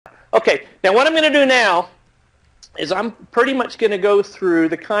Okay, now what I'm going to do now is I'm pretty much going to go through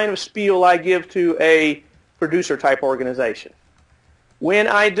the kind of spiel I give to a producer type organization. When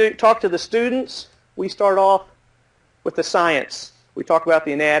I talk to the students, we start off with the science. We talk about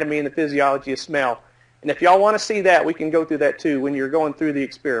the anatomy and the physiology of smell. And if y'all want to see that, we can go through that too when you're going through the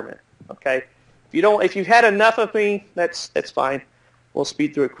experiment. Okay? If you've had enough of me, that's fine. We'll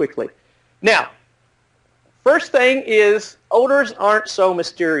speed through it quickly. Now, first thing is odors aren't so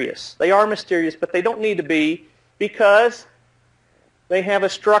mysterious. They are mysterious, but they don't need to be because they have a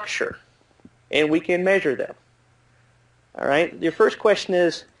structure and we can measure them. All right? Your first question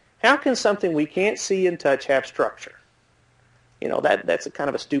is, how can something we can't see and touch have structure? You know, that's a kind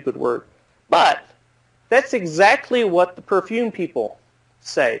of a stupid word. But that's exactly what the perfume people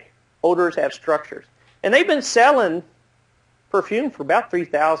say. Odors have structures. And they've been selling perfume for about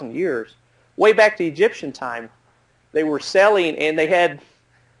 3,000 years. Way back to Egyptian time, they were selling, and they had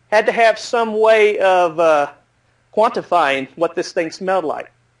to have some way of quantifying what this thing smelled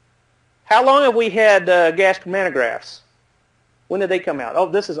like. How long have we had gas chromatographs? When did they come out? Oh,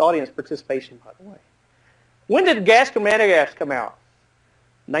 this is audience participation, by the way. When did gas chromatographs come out?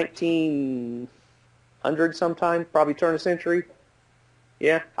 1900 sometime, probably turn of the century.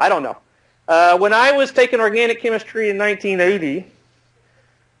 Yeah, I don't know. When I was taking organic chemistry in 1980,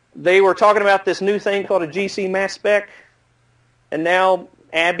 they were talking about this new thing called a GC mass spec, and now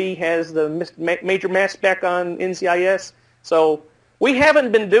Abby has the major mass spec on NCIS. So we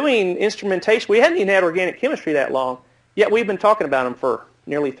haven't been doing instrumentation. We hadn't even had organic chemistry that long, yet we've been talking about them for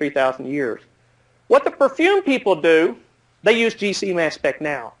nearly 3,000 years. What the perfume people do, they use GC mass spec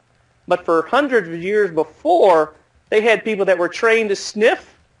now. But for hundreds of years before, they had people that were trained to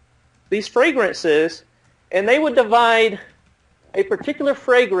sniff these fragrances, and they would divide a particular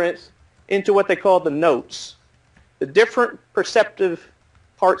fragrance into what they call the notes, the different perceptive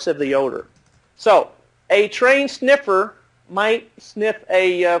parts of the odor. So a trained sniffer might sniff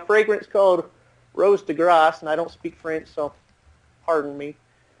a fragrance called Rose de Grace, and I don't speak French, so pardon me.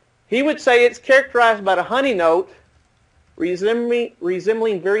 He would say it's characterized by a honey note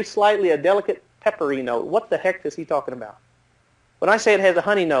resembling very slightly a delicate peppery note. What the heck is he talking about? When I say it has a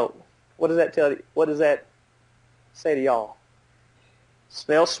honey note, what does that tell you? What does that say to y'all?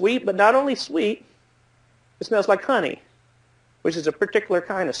 Smells sweet, but not only sweet, it smells like honey, which is a particular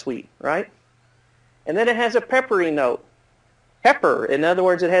kind of sweet, right? And then it has a peppery note. Pepper, in other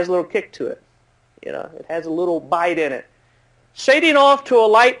words, it has a little kick to it. You know, it has a little bite in it. Shading off to a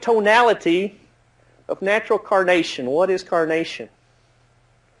light tonality of natural carnation. What is carnation?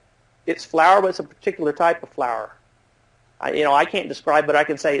 It's flower, but it's a particular type of flower. I can't describe, but I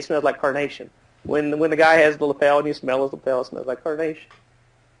can say it smells like carnation. When the guy has the lapel and you smell his lapel, it smells like carnation.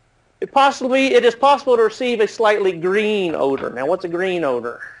 It is possible to receive a slightly green odor. Now, what's a green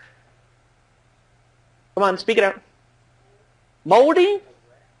odor? Come on, speak it out. Moldy?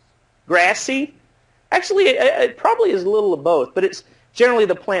 Grassy? Actually, it probably is a little of both, but it's generally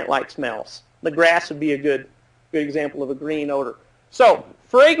the plant-like smells. The grass would be a good example of a green odor. So,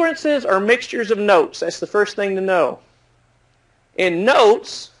 fragrances are mixtures of notes. That's the first thing to know. And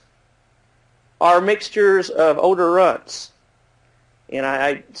notes are mixtures of odorants.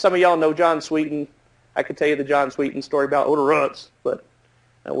 And some of y'all know John Sweeten. I could tell you the John Sweeten story about odorants, but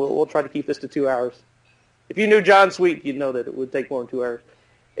we'll try to keep this to 2 hours. If you knew John Sweeten, you'd know that it would take more than 2 hours.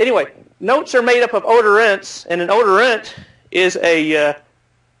 Anyway, notes are made up of odorants, and an odorant is a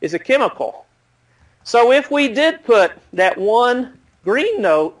chemical. So if we did put that one green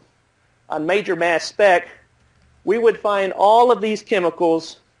note on major mass spec, we would find all of these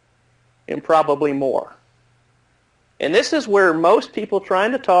chemicals and probably more. And this is where most people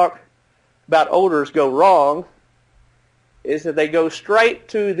trying to talk about odors go wrong, is that they go straight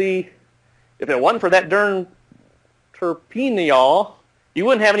to if it wasn't for that darn terpeneol, you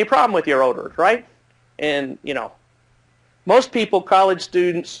wouldn't have any problem with your odors, right? And, most people, college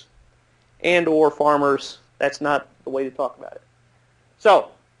students and or farmers, that's not the way to talk about it. So,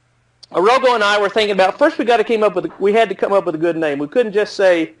 Arogo and I were thinking about, first we had to come up with a good name. We couldn't just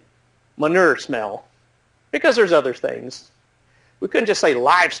say manure smell, because there's other things. We couldn't just say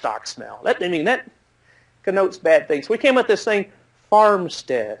livestock smell. That connotes bad things. We came up with this thing,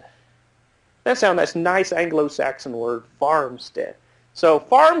 farmstead. That's a nice Anglo-Saxon word, farmstead. So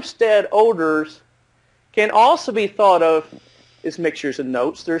farmstead odors can also be thought of as mixtures of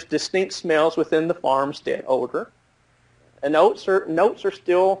notes. There's distinct smells within the farmstead odor. And notes are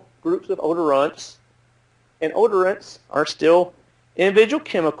still groups of odorants. And odorants are still individual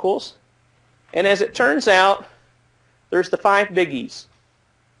chemicals. And as it turns out, there's the 5 biggies.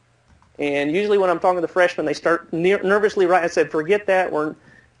 And usually when I'm talking to the freshmen, they start nervously writing. I said, forget that.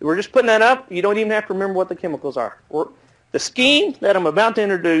 We're just putting that up. You don't even have to remember what the chemicals are. The scheme that I'm about to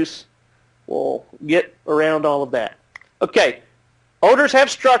introduce will get around all of that. Okay, odors have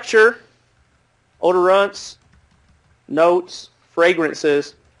structure, odorants, notes,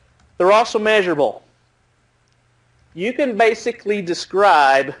 fragrances. They're also measurable. You can basically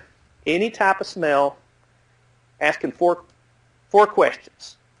describe any type of smell asking four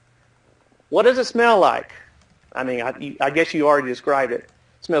questions. What does it smell like? I mean, I guess you already described it.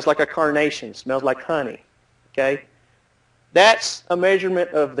 It smells like a carnation. It smells like honey. Okay? That's a measurement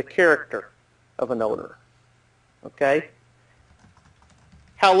of the character of an odor. Okay?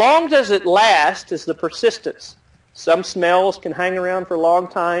 How long does it last is the persistence. Some smells can hang around for a long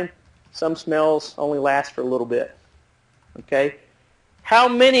time. Some smells only last for a little bit. Okay? How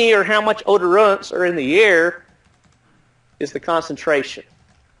many or how much odorants are in the air is the concentration.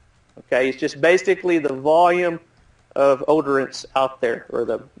 Okay? It's just basically the volume of odorants out there, or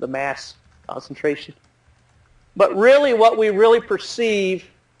the mass concentration. But really what we really perceive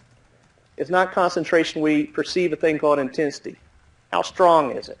is not concentration. We perceive a thing called intensity. How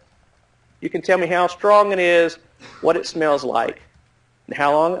strong is it? You can tell me how strong it is, what it smells like, and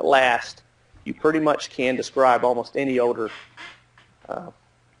how long it lasts. You pretty much can describe almost any odor that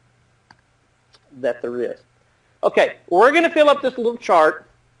there is. Okay, we're going to fill up this little chart.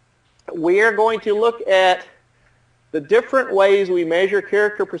 We're going to look at the different ways we measure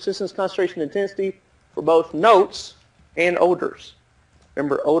character, persistence, concentration, intensity for both notes and odors.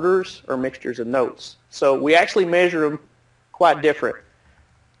 Remember, odors are mixtures of notes. So we actually measure them quite different.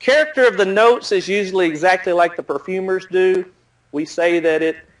 Character of the notes is usually exactly like the perfumers do. We say that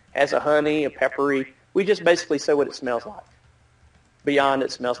it has a honey, a peppery. We just basically say what it smells like. Beyond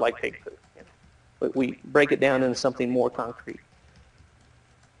it smells like pig food. But we break it down into something more concrete.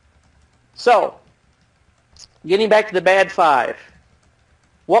 So, getting back to the bad five.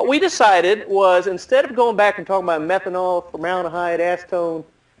 What we decided was, instead of going back and talking about methanol, formaldehyde, acetone,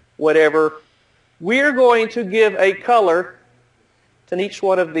 whatever, we're going to give a color to each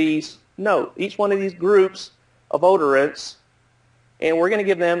one of these notes, each one of these groups of odorants, and we're going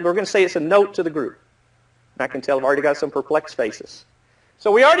to say it's a note to the group. And I can tell I've already got some perplexed faces.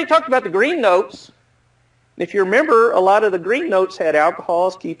 So we already talked about the green notes. If you remember, a lot of the green notes had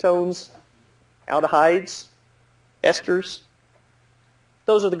alcohols, ketones, aldehydes, esters.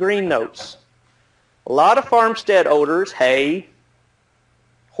 Those are the green notes. A lot of farmstead odors, hay,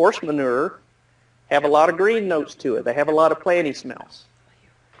 horse manure, have a lot of green notes to it. They have a lot of planty smells.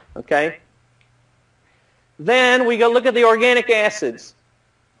 Okay? Then we go look at the organic acids.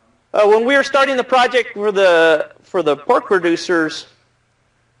 When we were starting the project for the pork producers,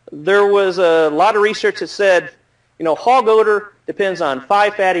 there was a lot of research that said, hog odor depends on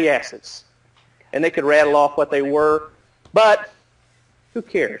 5 fatty acids. And they could rattle off what they were, but who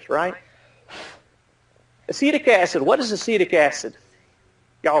cares, right? Acetic acid. What is acetic acid?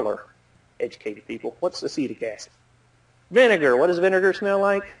 Y'all are educated people. What's acetic acid? Vinegar. What does vinegar smell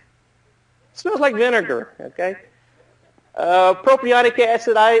like? It smells like vinegar, okay? Propionic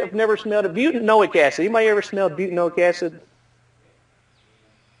acid, I have never smelled it. Butanoic acid. Anybody ever smelled butanoic acid?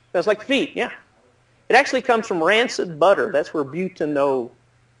 Smells like feet, yeah. It actually comes from rancid butter. That's where butano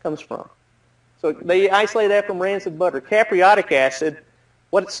comes from. So they isolate that from rancid butter. Capriotic acid,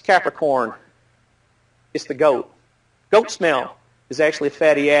 what's Capricorn? It's the goat. Goat smell is actually a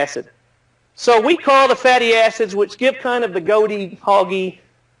fatty acid. So we call the fatty acids, which give kind of the goaty, hoggy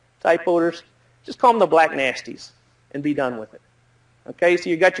type odors, just call them the black nasties and be done with it. Okay, so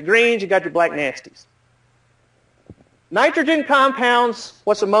you got your greens, you got your black nasties. Nitrogen compounds,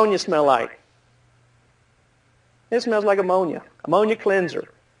 what's ammonia smell like? It smells like ammonia. Ammonia cleanser.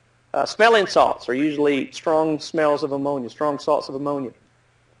 Smelling salts are usually strong smells of ammonia, strong salts of ammonia.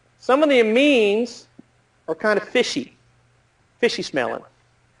 Some of the amines are kind of fishy smelling.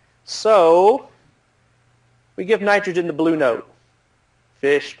 So we give nitrogen the blue note.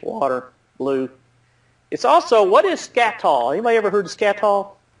 Fish, water, blue. It's also, what is scatol? Anybody ever heard of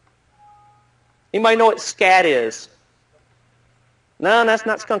scatol? Anybody know what scat is? No, that's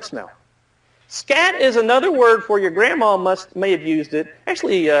not skunk smell. Scat is another word for, your grandma may have used it.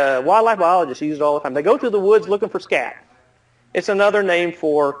 Actually, wildlife biologists use it all the time. They go through the woods looking for scat. It's another name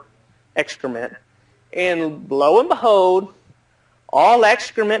for excrement. And lo and behold, all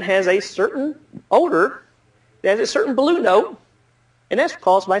excrement has a certain odor. It has a certain blue note, and that's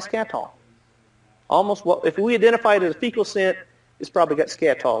caused by scatol. If we identify it as a fecal scent, it's probably got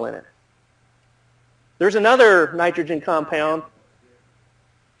scatol in it. There's another nitrogen compound,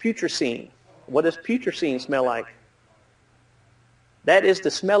 putrescine. What does putrescine smell like? That is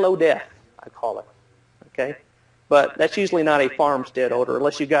the smell o' death, I call it. Okay? but that's usually not a farmstead odor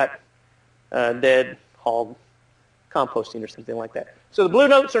unless you got dead hog composting or something like that. So the blue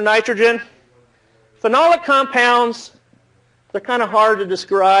notes are nitrogen. Phenolic compounds, they're kind of hard to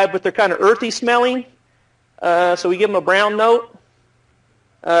describe, but they're kind of earthy smelling. So we give them a brown note.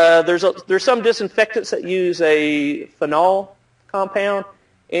 There's some disinfectants that use a phenol compound,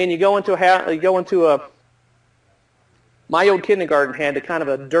 and you go into a my old kindergarten had a kind of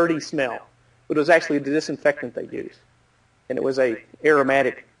a dirty smell, but it was actually the disinfectant they used, and it was a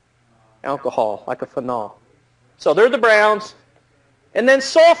aromatic alcohol like a phenol. So they're the browns, and then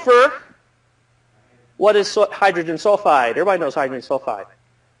sulfur. What is hydrogen sulfide? Everybody knows hydrogen sulfide.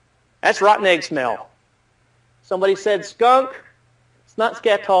 That's rotten egg smell. Somebody said skunk. It's not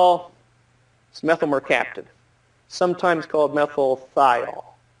scatol. It's methylmercaptan, sometimes called methylthiol.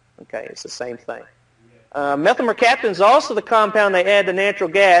 Okay, it's the same thing. Methylmercaptan is also the compound they add to natural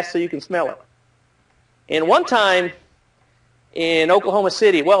gas so you can smell it. And one time in Oklahoma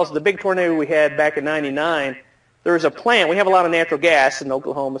City, well, it's the big tornado we had back in '99, there was a plant. We have a lot of natural gas in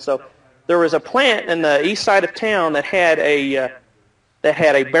Oklahoma, so there was a plant in the east side of town that had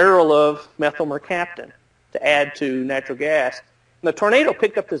a barrel of methylmercaptan to add to natural gas. And the tornado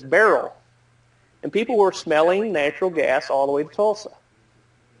picked up this barrel, and people were smelling natural gas all the way to Tulsa.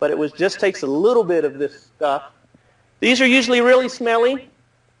 But it just takes a little bit of this stuff. These are usually really smelly.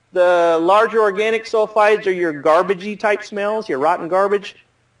 The larger organic sulfides are your garbagey type smells, your rotten garbage.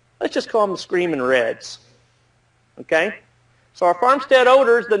 Let's just call them the screaming reds. Okay? So our farmstead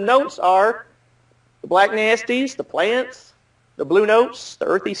odors, the notes are the black nasties, the plants, the blue notes, the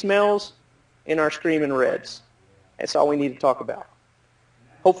earthy smells, and our screaming reds. That's all we need to talk about.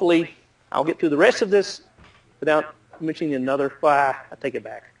 Hopefully, I'll get through the rest of this without mentioning another. I take it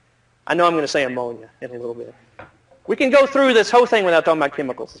back. I know I'm going to say ammonia in a little bit. We can go through this whole thing without talking about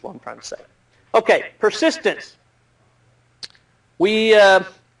chemicals, is what I'm trying to say. Okay, persistence.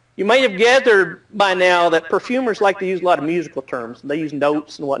 You may have gathered by now that perfumers like to use a lot of musical terms. They use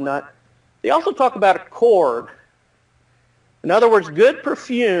notes and whatnot. They also talk about a chord. In other words, good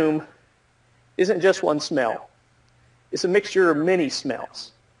perfume isn't just one smell. It's a mixture of many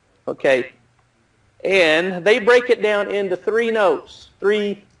smells. Okay? And they break it down into 3 notes,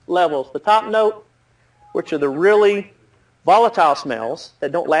 3 levels. The top note, which are the really volatile smells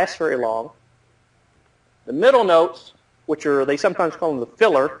that don't last very long. The middle notes, which are, they sometimes call them the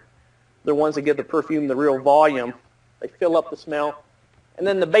filler. They're ones that give the perfume the real volume. They fill up the smell. And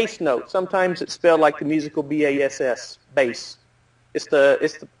then the bass note. Sometimes it's spelled like the musical B-A-S-S, bass. It's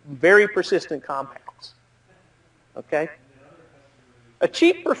the very persistent compounds. Okay? A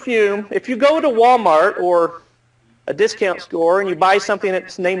cheap perfume, if you go to Walmart or a discount store and you buy something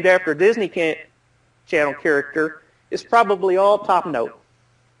that's named after a Disney Channel character, it's probably all top note.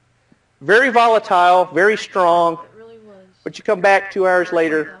 Very volatile, very strong, but you come back 2 hours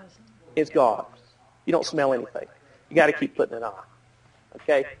later, it's gone. You don't smell anything. You got to keep putting it on.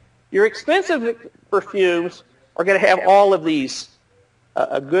 Okay? Your expensive perfumes are going to have all of these,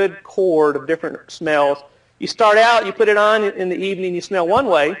 a good chord of different smells. You start out, you put it on in the evening, you smell one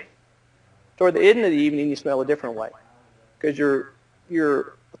way. Toward the end of the evening, you smell a different way. Because you're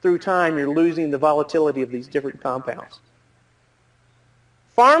through time, you're losing the volatility of these different compounds.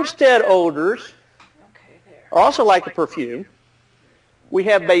 Farmstead odors are also like a perfume. We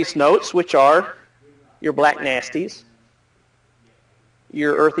have base notes, which are your black nasties,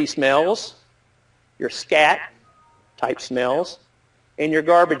 your earthy smells, your scat type smells, and your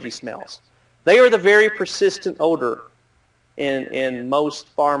garbagey smells. They are the very persistent odor in most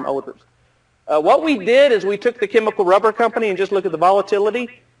farm odors. What we did is we took the chemical rubber company and just looked at the volatility,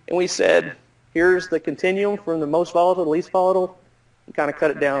 and we said, here's the continuum from the most volatile to the least volatile, and kind of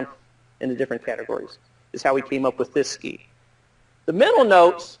cut it down into different categories. This is how we came up with this ski. The middle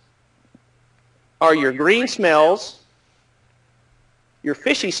notes are your green smells, your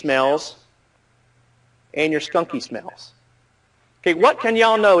fishy smells, and your skunky smells. Okay, what can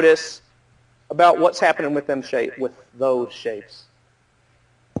y'all notice about what's happening with those shapes?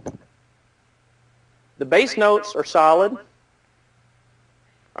 The base notes are solid.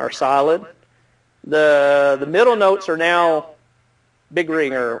 The middle notes are now big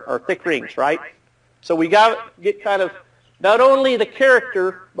ring or thick rings, right? So we got to get kind of not only the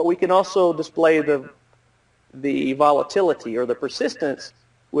character, but we can also display the volatility or the persistence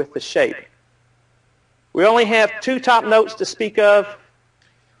with the shape. We only have 2 top notes to speak of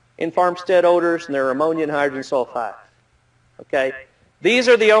in farmstead odors, and they're ammonia and hydrogen sulfide. Okay, these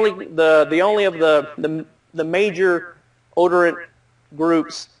are the only of the major odorant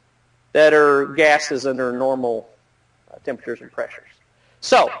groups that are gases under normal temperatures and pressures.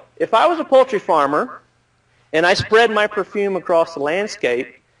 So, if I was a poultry farmer and I spread my perfume across the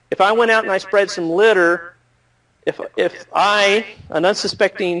landscape, if I went out and I spread some litter, if I, an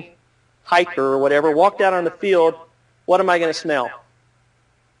unsuspecting hiker or whatever, walked out on the field, what am I going to smell?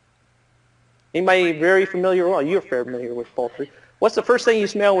 Anybody very familiar? Well, you're familiar with poultry. What's the first thing you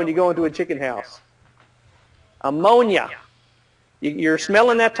smell when you go into a chicken house? Ammonia. You're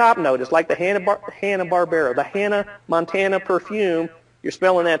smelling that top note. It's like the Hanna-Barbera, the Hannah Montana perfume. You're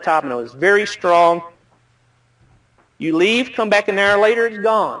smelling that top note. It's very strong. You leave, come back an hour later, it's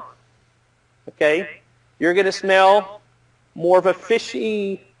gone. Okay? You're going to smell more of a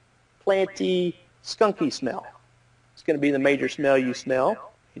fishy, planty, skunky smell. It's going to be the major smell you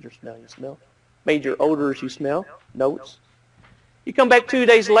smell. Major odors you smell, notes. You come back 2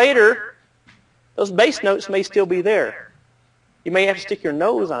 days later, those base notes may still be there. You may have to stick your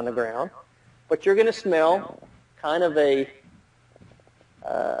nose on the ground, but you're going to smell kind of a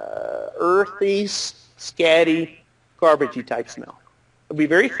earthy, scatty, garbagey type smell. It'll be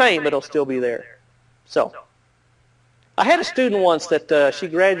very faint, but it'll still be there. So, I had a student once that she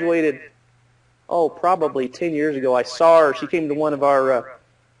graduated, probably 10 years ago. I saw her. She came to one of our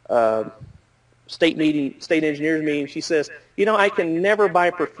state engineers meetings. She says, I can never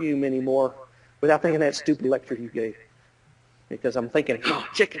buy perfume anymore without thinking of that stupid lecture you gave. Because I'm thinking,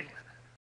 chicken,